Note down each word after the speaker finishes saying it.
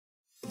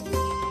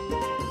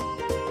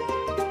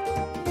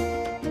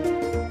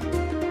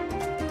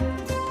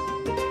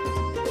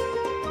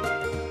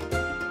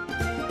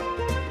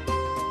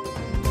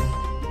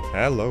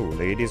Hello,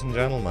 ladies and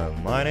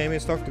gentlemen. My name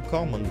is Dr.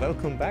 Com and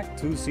welcome back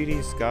to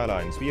City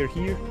Skylines. We are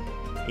here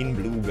in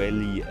Blue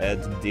Valley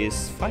at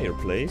this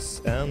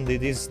fireplace, and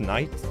it is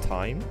night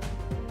time.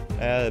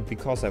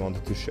 Because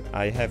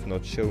I have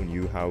not shown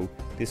you how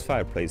this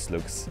fireplace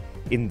looks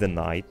in the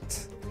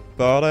night.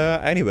 But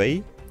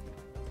anyway,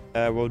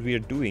 what we are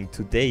doing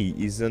today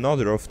is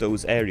another of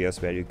those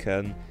areas where you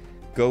can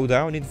go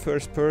down in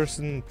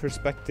first-person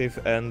perspective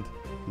and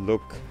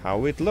look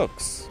how it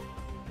looks.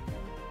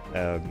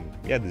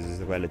 Yeah, this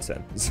is a valid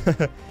sentence.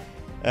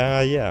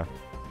 Yeah.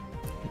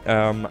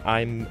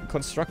 I'm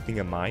constructing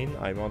a mine.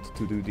 I wanted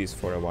to do this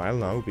for a while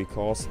now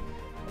because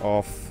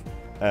of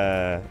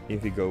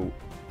if we go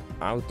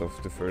out of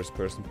the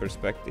first-person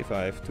perspective,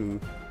 I have to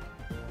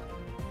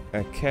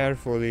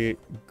carefully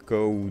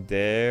go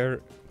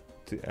there,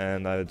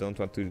 and I don't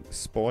want to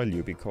spoil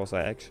you because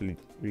I actually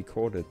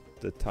recorded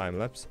the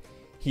time-lapse.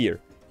 Here,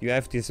 you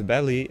have this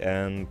valley,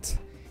 and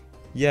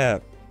yeah,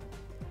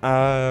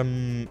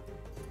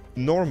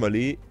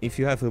 normally, if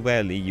you have a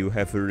valley, you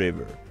have a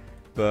river,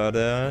 but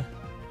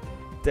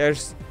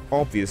there's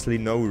obviously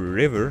no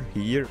river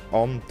here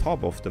on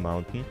top of the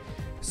mountain,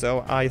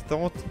 so I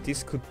thought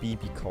this could be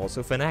because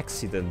of an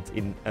accident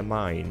in a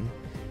mine,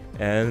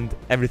 and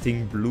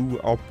everything blew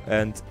up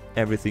and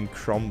everything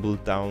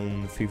crumbled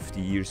down 50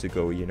 years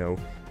ago, you know,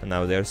 and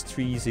now there's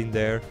trees in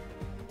there,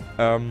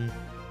 and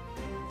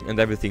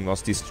everything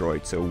was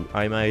destroyed, so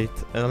I made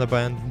an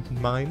abandoned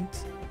mine.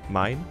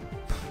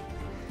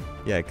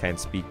 Yeah, I can't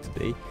speak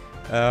today.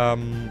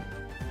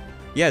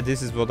 Yeah,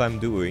 this is what I'm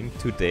doing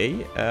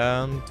today,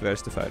 and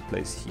where's the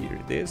fireplace? Here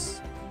it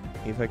is.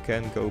 If I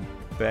can go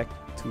back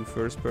to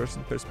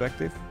first-person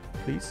perspective,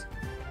 please.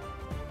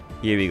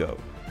 Here we go.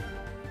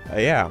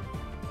 Yeah,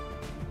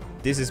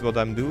 this is what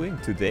I'm doing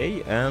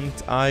today, and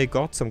I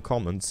got some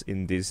comments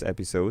in this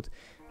episode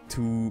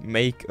to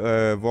make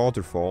a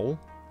waterfall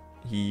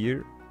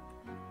here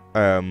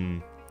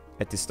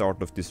at the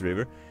start of this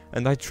river.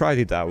 And I tried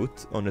it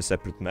out on a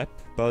separate map,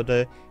 but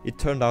it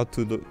turned out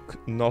to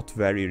look not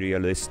very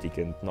realistic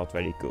and not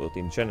very good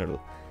in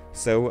general.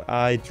 So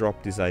I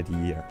dropped this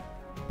idea.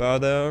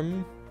 But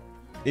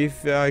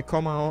if I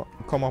come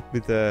up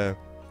with a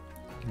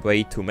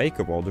way to make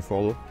a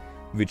waterfall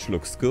which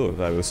looks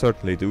good, I will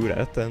certainly do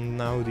that. And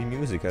now the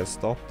music has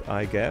stopped,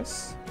 I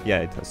guess. Yeah,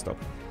 it has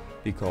stopped,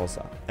 because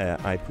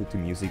I put the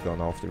music on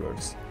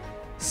afterwards.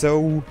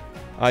 So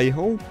I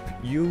hope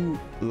you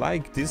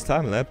like this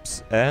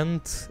time-lapse,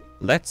 and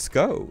let's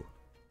go!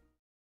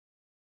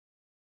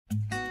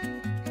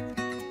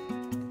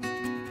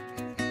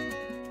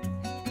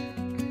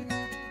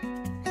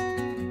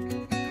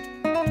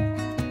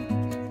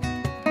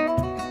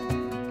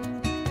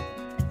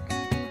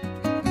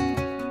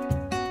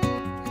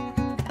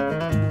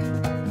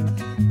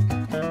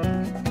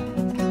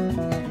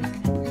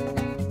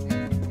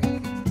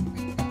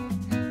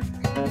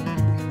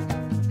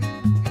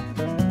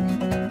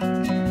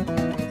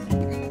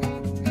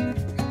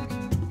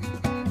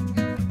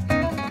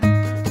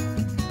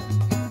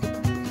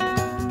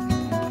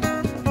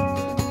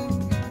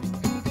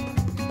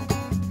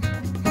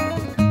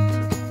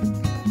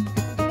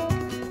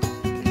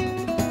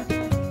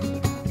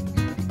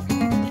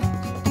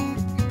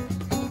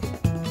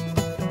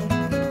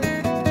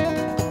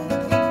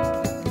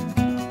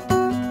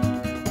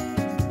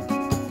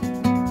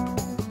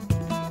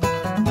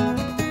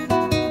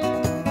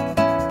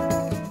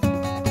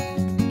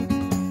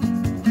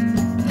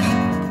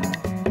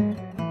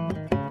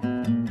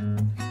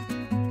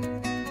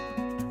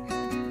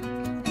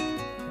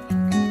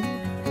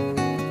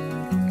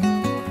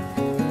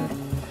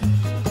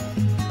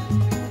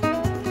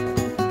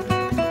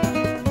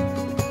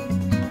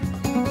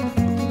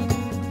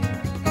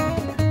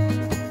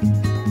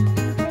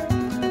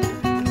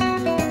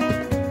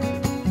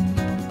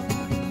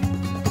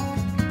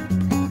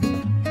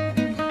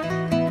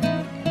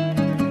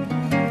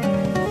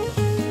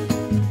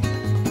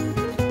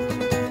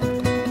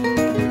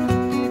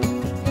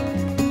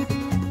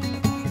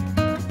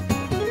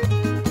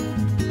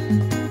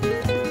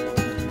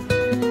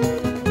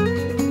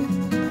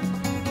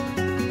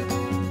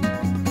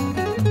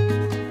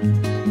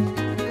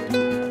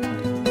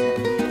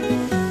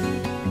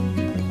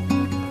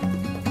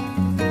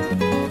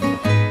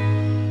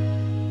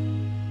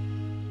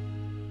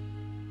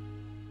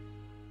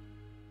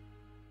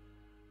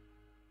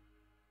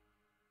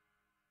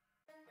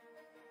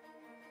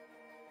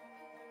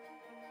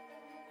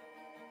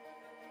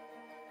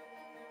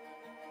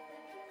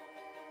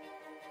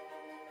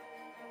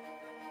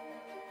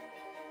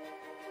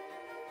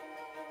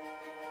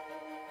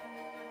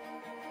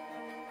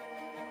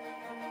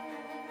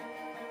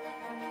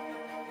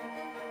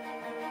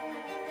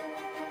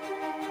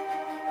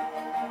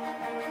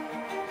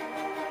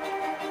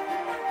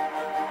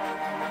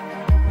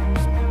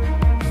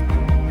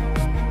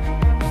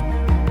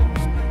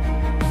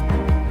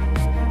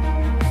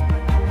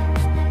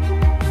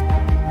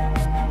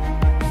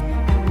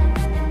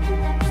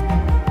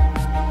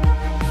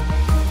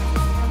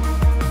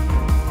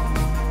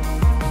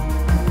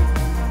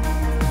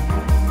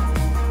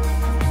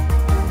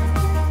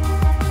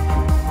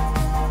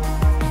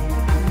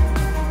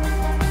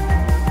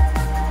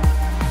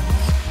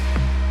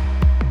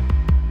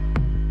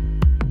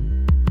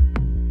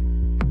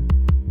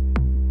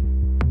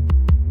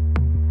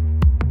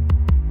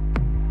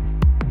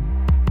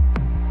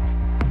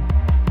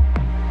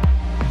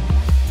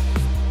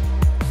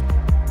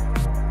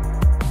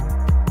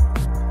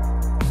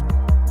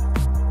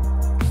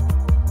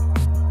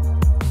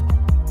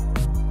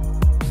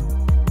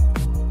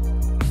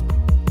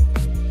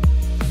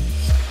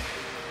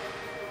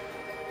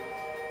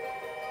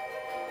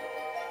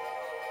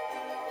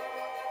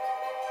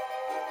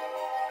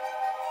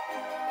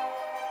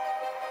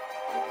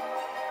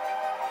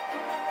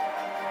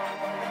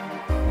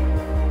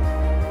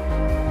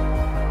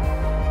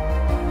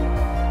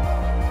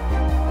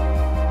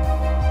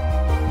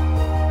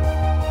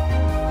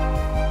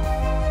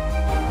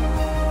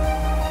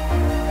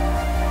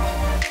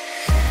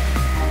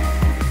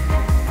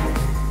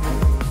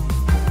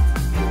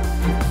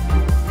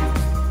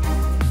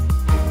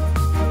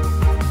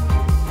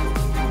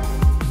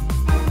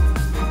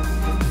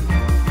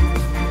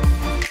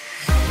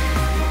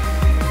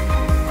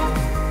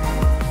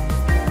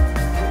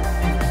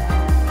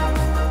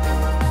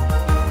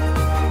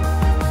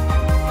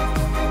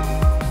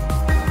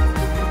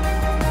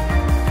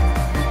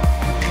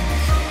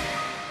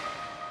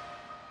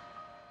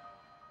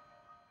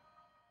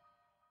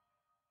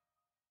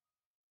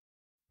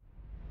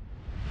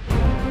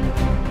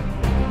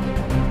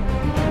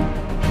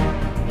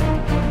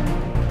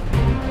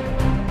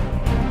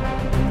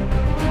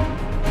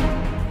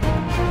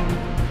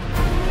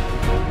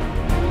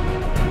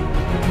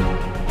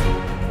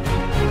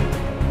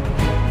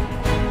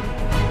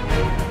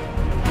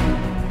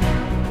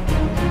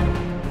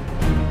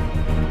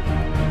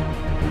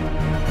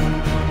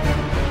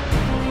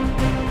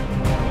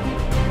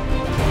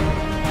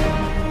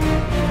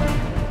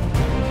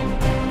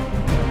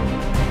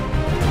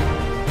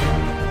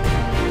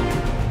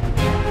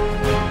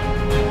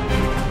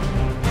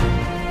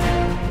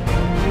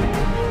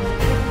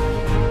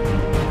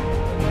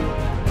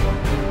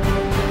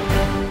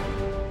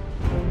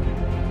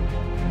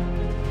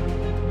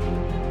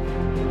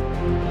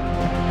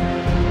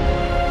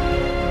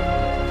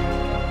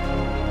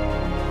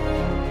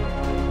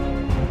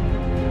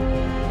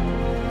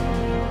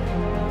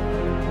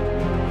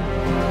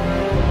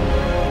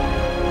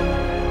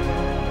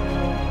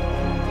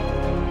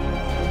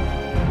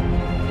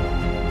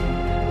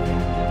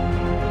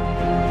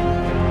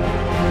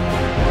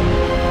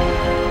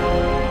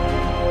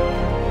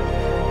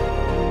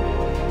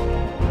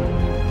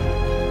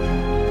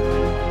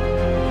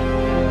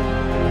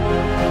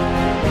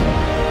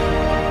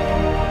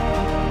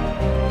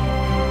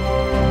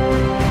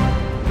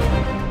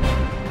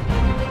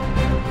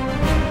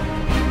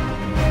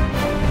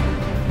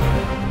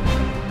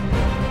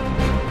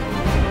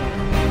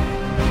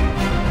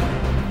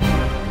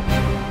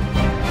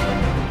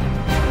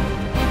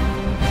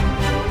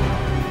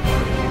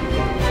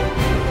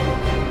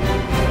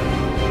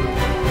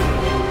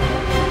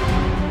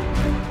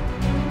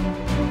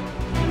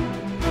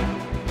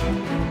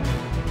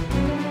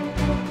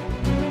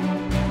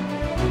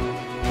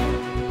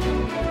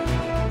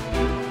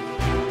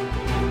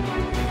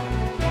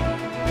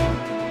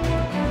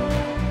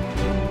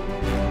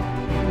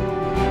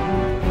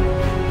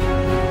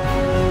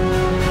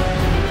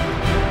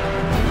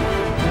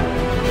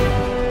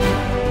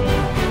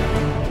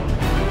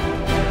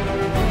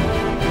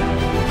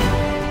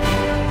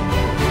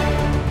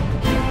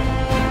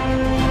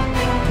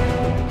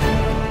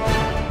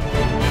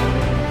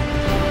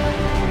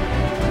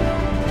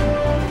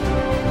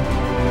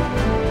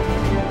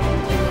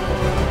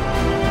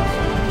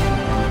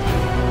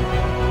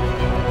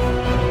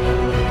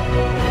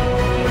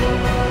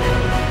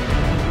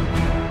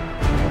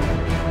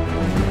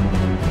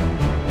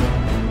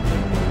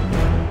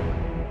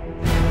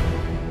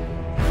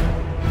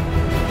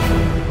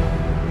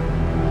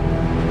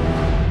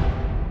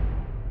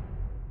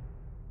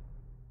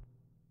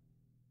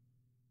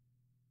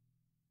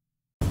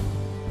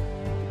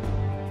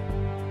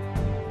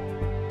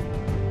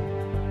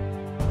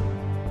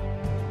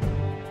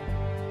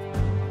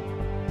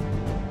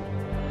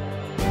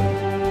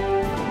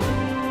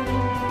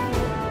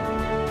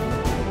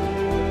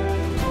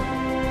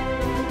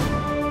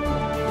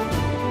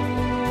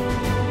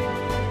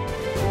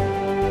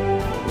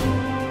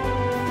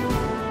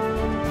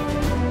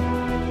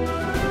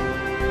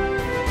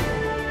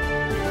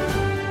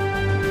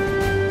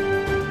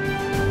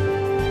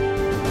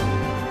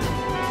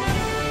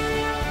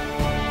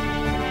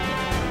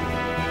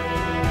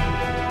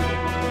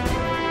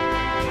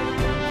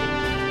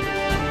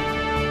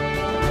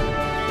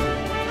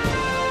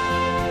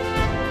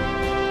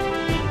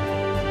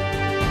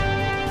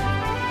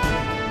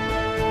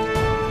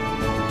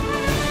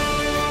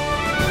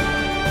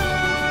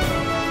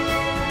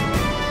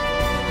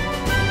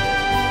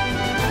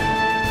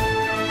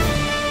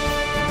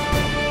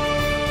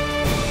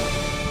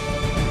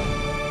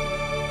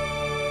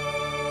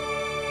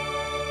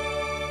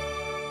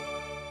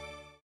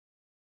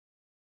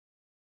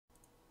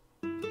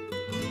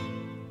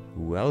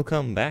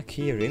 welcome back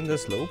here in the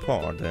slow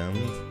part, and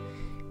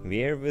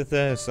we're with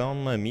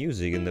some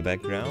music in the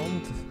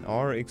background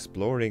are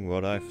exploring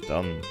what I've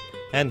done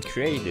and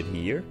created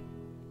here.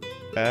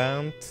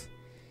 And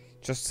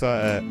just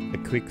a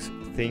quick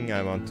thing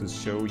I want to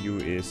show you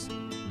is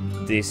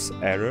this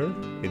error.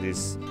 It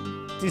is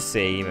the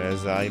same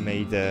as I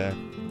made a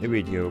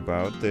video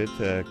about it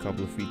a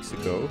couple of weeks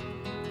ago,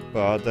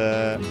 but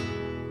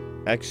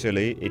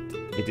actually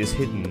it is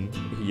hidden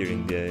here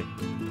in the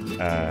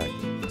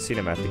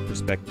cinematic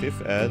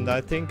perspective, and I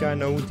think I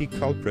know the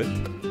culprit,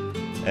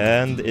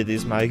 and it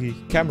is my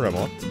camera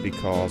mod,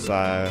 because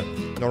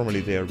normally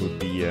there would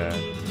be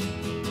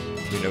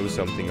you know,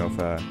 something of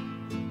a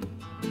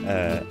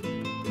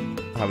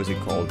how is it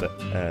called,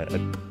 a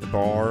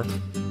bar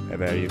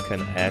where you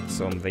can add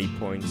some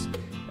waypoints,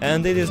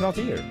 and it is not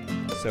here.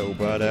 So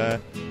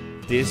but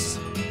this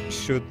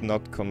should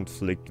not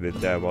conflict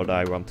with what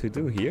I want to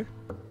do here,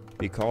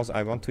 because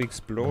I want to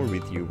explore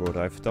with you what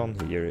I've done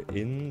here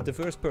in the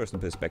first person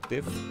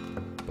perspective.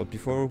 But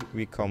before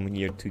we come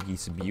here to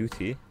this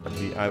beauty,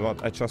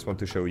 I just want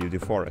to show you the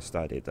forest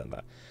I did, and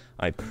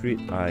I pretty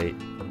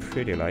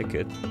like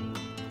it.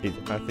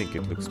 I think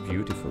it looks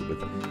beautiful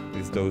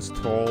with those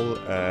tall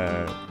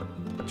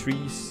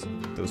trees,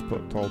 those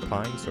tall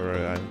pines,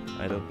 or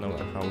I don't know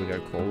how they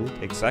are called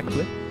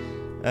exactly.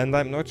 And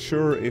I'm not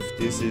sure if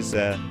this is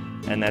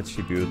an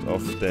attribute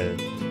of the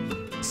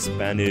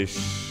Spanish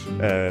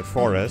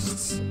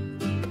forests.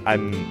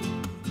 I'm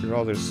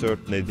rather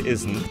certain it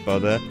isn't,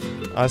 but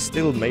I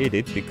still made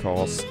it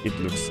because it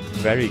looks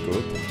very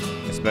good,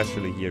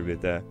 especially here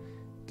with the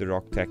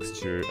rock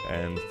texture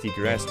and the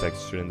grass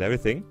texture and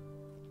everything.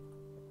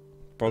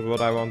 But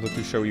what I wanted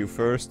to show you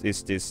first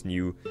is this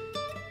new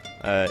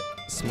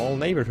small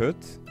neighborhood.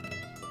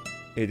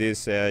 It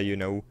is, you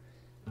know,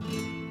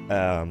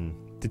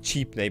 the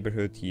cheap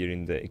neighborhood here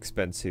in the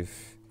expensive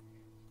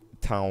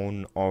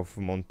town of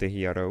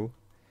Montehierro.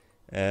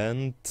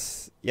 And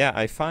yeah,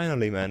 I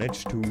finally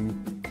managed to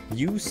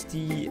use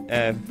the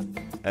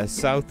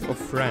south of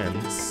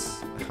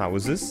France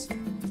houses,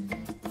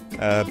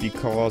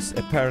 because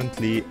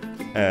apparently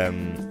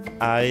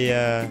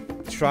I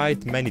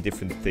tried many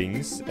different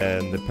things,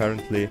 and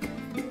apparently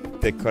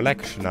the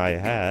collection I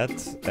had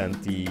and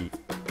the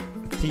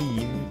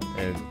theme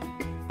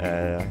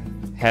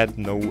had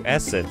no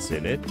assets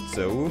in it,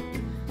 so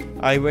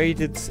I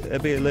waited a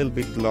little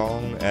bit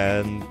long,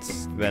 and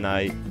when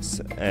I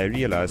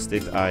realized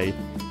it, I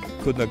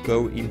could not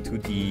go into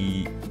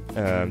the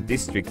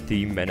district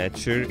theme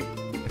manager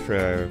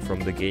from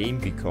the game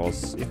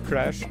because it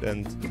crashed,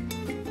 and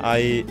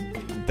I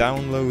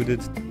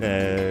downloaded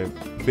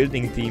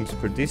building themes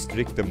per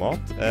district, the mod,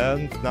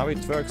 and now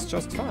it works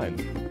just fine.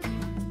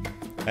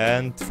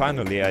 And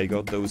finally I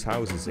got those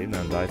houses in,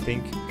 and I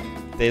think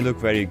they look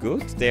very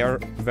good. They are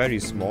very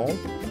small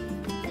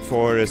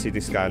for a City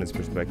Skylines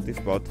perspective,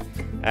 but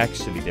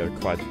actually they're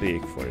quite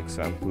big. For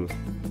example,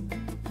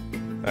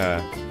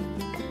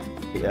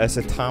 as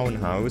a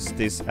townhouse,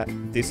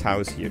 this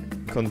house here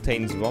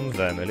contains one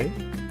family,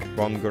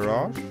 one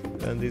garage,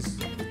 and is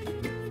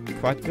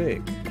quite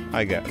big,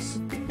 I guess.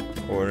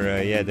 Or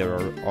yeah, there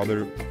are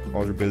other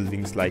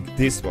buildings like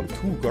this one,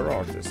 2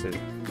 garages.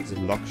 It's a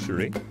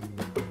luxury.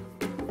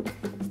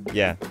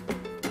 Yeah,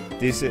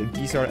 these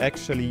are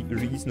actually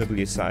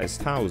reasonably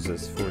sized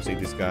houses for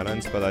City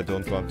Skylines, but I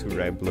don't want to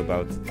ramble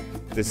about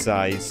the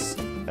size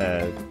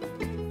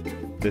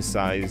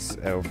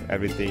of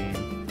everything,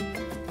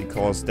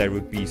 because there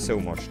would be so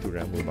much to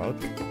ramble about.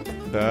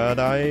 But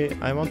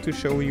I want to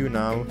show you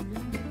now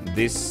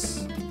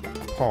this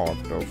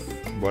part of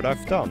what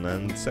I've done,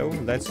 and so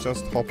let's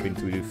just hop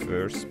into the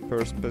first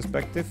person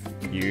perspective.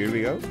 Here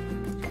we go.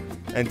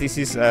 And this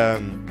is,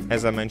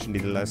 as I mentioned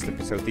in the last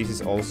episode, this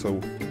is also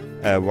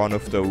one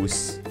of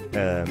those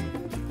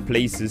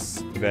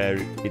places where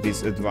it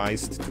is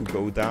advised to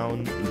go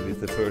down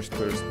with the first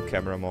person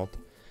camera mod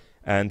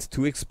and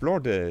to explore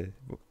the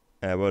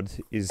what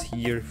is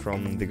here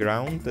from the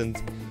ground.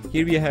 And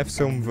here we have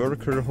some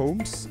worker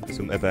homes,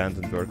 some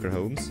abandoned worker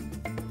homes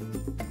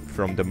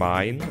from the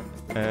mine,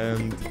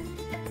 and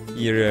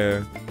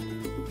here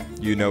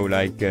you know,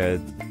 like a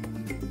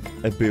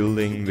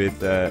building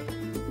with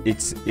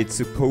it's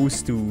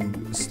supposed to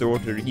store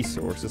the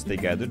resources they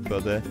gathered,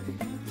 but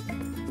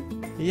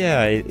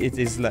yeah, it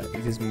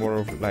is more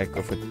of like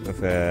of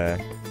a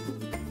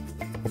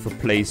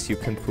place you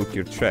can put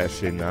your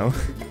trash in now.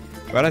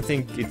 But I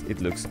think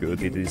it looks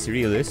good. It is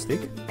realistic.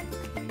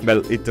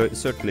 Well, it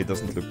certainly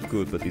doesn't look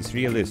good, but it's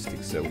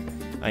realistic, so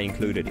I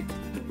included it.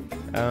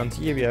 And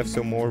here we have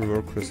some more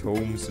workers'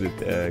 homes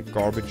with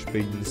garbage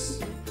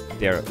bins.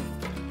 They're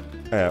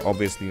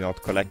obviously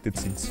not collected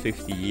since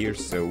 50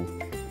 years, so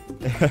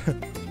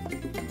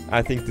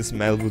I think the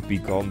smell would be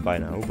gone by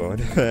now, but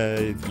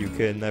you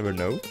can never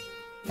know.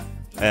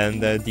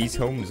 And these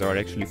homes are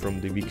actually from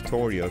the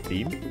Victoria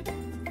theme,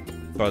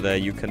 but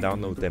you can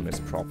download them as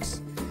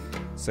props.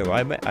 So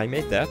I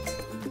made that.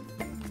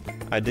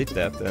 I did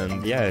that,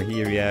 and yeah,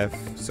 here we have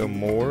some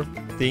more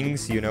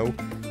things, you know,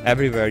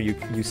 everywhere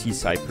you see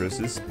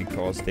cypresses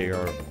because they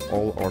are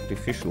all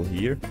artificial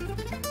here.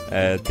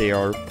 They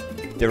were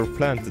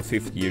planted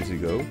 50 years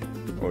ago,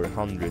 or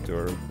 100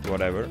 or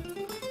whatever.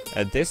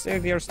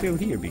 They are still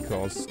here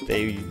because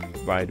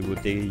why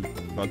would they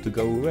want to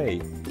go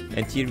away?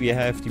 And here we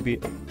have the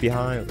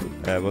behind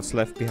what's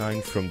left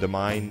behind from the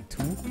mine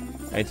too.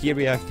 And here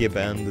we have the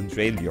abandoned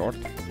rail yard.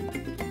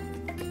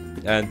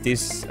 And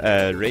this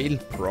rail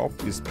prop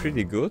is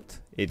pretty good.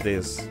 It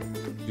is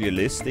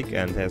realistic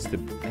and has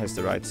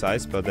the right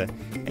size. But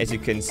as you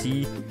can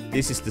see,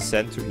 this is the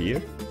center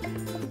here,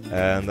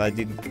 and I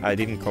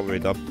didn't cover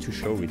it up to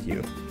show it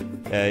you.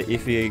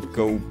 If we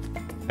go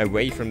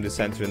away from the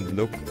center and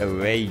look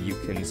away, you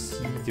can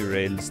see the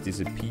rails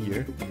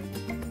disappear.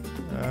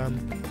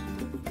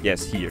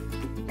 Yes, here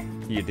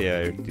they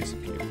are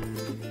disappeared.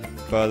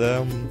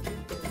 But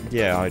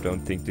yeah, I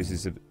don't think this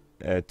is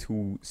a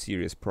too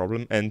serious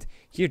problem. And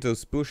here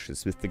those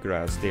bushes with the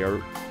grass, they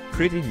are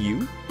pretty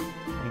new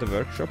in the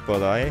workshop,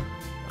 but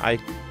I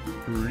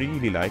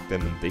really like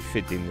them and they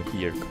fit in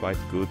here quite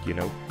good, you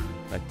know,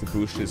 like the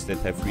bushes that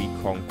have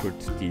reconquered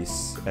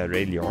this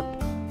rail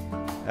yard.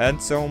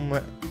 And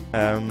some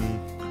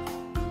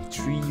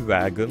tree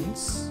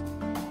wagons,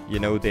 you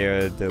know,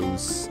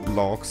 those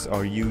logs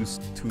are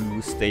used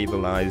to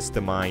stabilize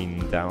the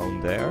mine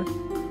down there.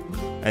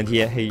 And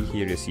here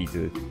you see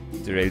the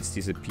rails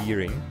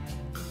disappearing.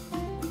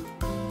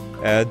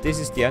 This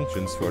is the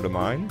entrance for the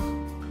mine.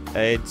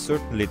 It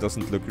certainly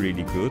doesn't look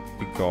really good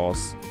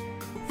because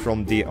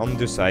from the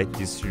underside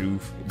this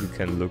roof you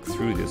can look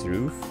through this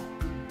roof,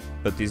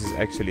 but this is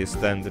actually a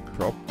standard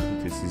prop.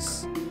 This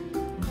is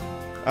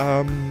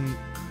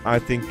I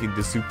think in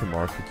the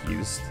supermarket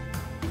used,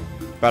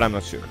 but I'm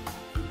not sure.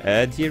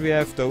 And here we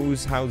have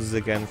those houses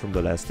again from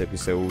the last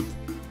episode.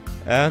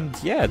 And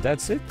yeah,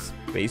 that's it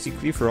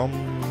basically from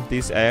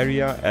this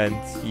area. And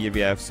here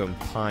we have some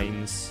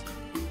pines,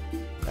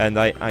 and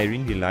I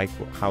really like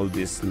how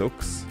this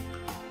looks.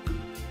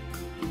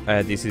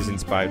 This is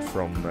inspired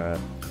from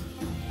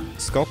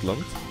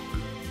Scotland,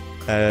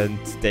 and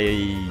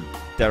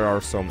there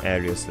are some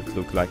areas that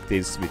look like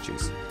this, which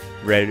is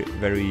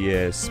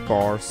very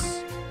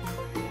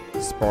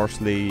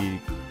sparsely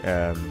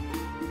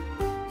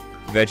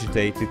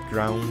vegetated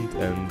ground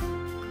and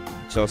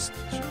just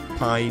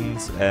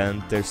pines,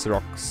 and there's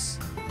rocks.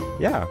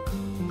 Yeah,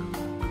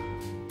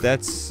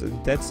 that's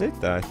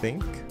it, I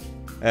think.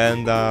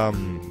 And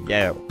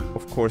yeah,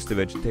 of course the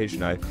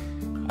vegetation,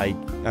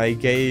 I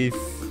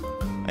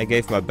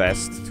gave my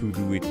best to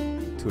do it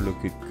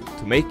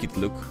to make it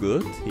look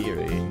good. Here,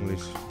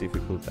 English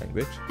difficult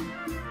language.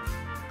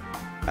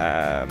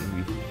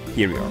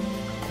 Here we are.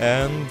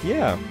 And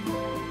yeah,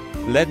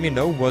 let me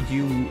know what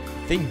you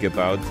think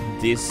about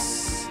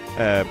this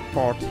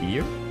part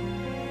here.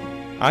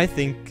 I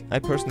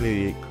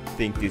personally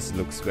think this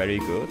looks very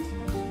good,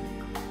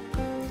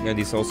 and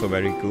it's also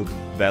very good,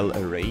 well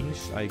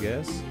arranged, I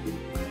guess.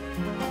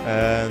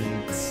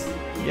 And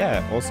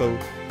yeah, also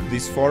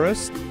this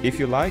forest, if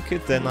you like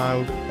it, then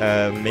I'll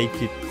make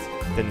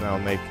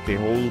the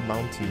whole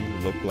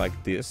mountain look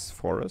like this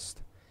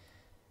forest.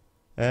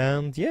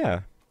 And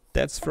yeah,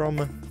 that's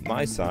from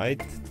my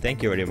side.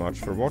 Thank you very much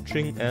for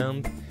watching,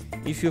 and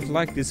if you've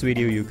liked this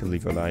video, you can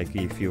leave a like.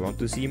 If you want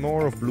to see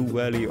more of Blue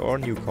Valley or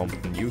new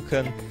content, you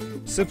can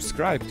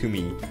subscribe to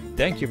me.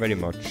 Thank you very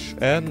much,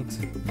 and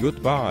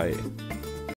goodbye.